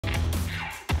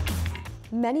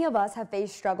Many of us have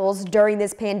faced struggles during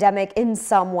this pandemic in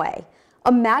some way.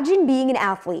 Imagine being an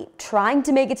athlete trying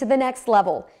to make it to the next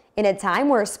level in a time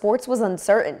where sports was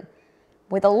uncertain.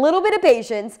 With a little bit of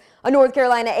patience, a North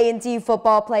Carolina A&T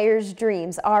football player's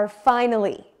dreams are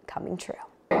finally coming true.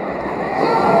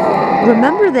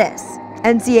 Remember this,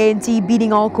 NC A&T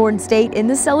beating Alcorn State in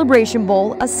the Celebration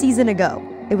Bowl a season ago.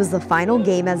 It was the final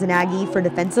game as an Aggie for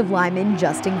defensive lineman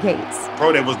Justin Cates.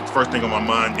 Pro Day was the first thing on my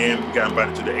mind. Then we got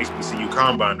invited to the HBCU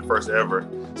Combine, the first ever.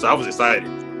 So I was excited.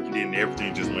 And then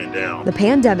everything just went down. The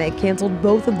pandemic canceled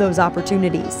both of those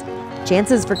opportunities.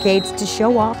 Chances for Cates to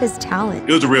show off his talent.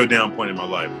 It was a real down point in my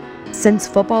life. Since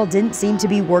football didn't seem to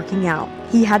be working out,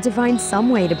 he had to find some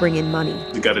way to bring in money.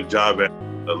 I got a job at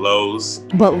the Lowe's.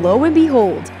 But lo and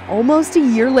behold, almost a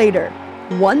year later,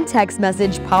 one text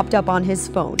message popped up on his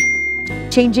phone,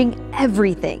 changing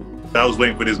everything. I was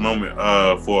waiting for this moment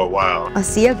for a while. A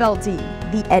CFL team,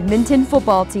 the Edmonton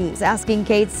football team, is asking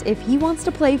Cates if he wants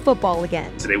to play football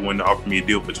again. So they wanted to offer me a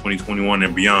deal for 2021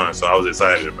 and beyond, so I was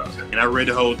excited about it. And I read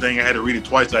the whole thing. I had to read it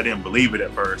twice. So I didn't believe it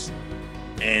at first.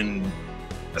 And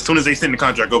as soon as they sent the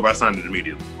contract over, I signed it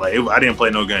immediately. I didn't play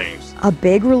no games. A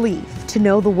big relief to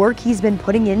know the work he's been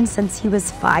putting in since he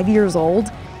was 5 years old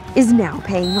is now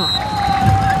paying off.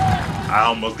 I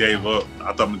almost gave up.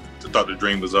 I thought the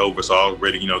dream was over, so I was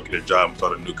ready to, get a job and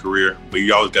start a new career. But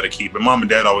you always got to keep it. Mom and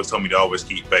Dad always told me to always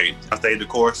keep faith. I stayed the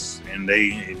course, and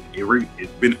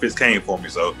benefits came for me.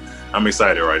 So I'm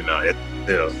excited right now.